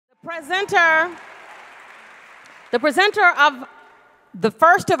The presenter of the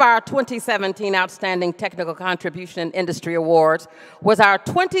first of our 2017 Outstanding Technical Contribution Industry Awards was our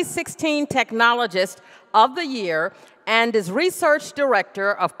 2016 Technologist of the Year and is Research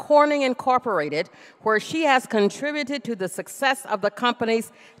Director of Corning Incorporated, where she has contributed to the success of the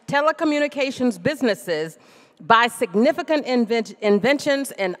company's telecommunications businesses by significant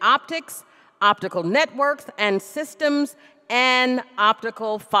inventions in optics, optical networks, and systems, and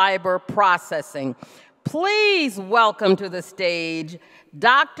optical fiber processing. Please welcome to the stage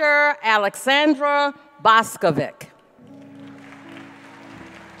Dr. Alexandra Boskovic.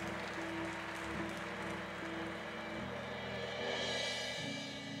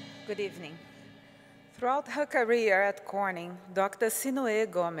 Good evening. Throughout her career at Corning, Dr.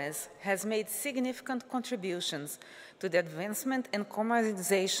 Sinue Gomez has made significant contributions to the advancement and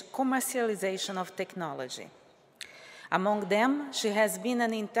commercialization of technology. Among them, she has been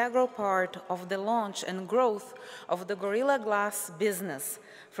an integral part of the launch and growth of the Gorilla Glass business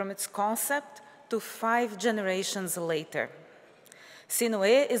from its concept to 5 generations later.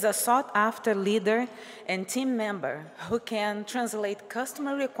 Sinue is a sought-after leader and team member who can translate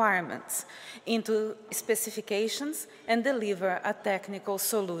customer requirements into specifications and deliver a technical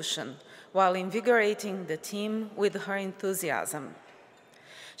solution while invigorating the team with her enthusiasm.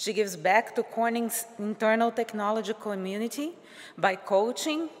 She gives back to Corning's internal technology community by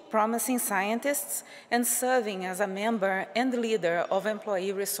coaching promising scientists and serving as a member and leader of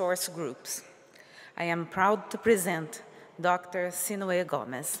employee resource groups. I am proud to present Dr. Sinue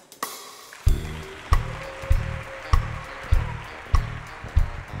Gomez.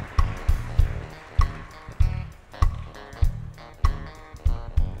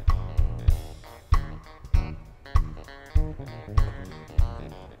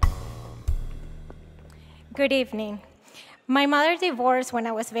 Good evening. My mother divorced when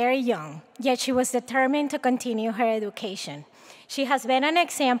I was very young, yet she was determined to continue her education. She has been an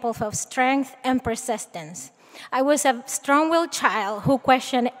example of strength and persistence. I was a strong-willed child who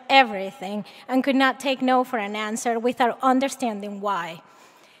questioned everything and could not take no for an answer without understanding why.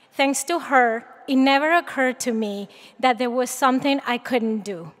 Thanks to her, it never occurred to me that there was something I couldn't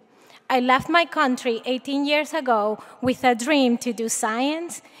do. I left my country 18 years ago with a dream to do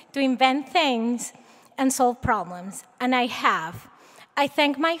science, to invent things, and solve problems, and I have. I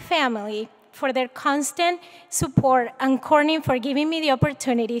thank my family for their constant support and Corning for giving me the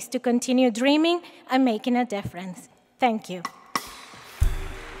opportunities to continue dreaming and making a difference. Thank you.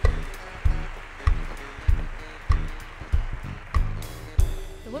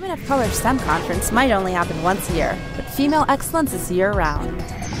 The Women of Color STEM Conference might only happen once a year, but female excellence is year-round.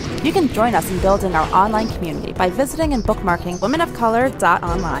 You can join us in building our online community by visiting and bookmarking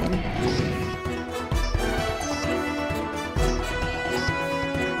womenofcolor.online.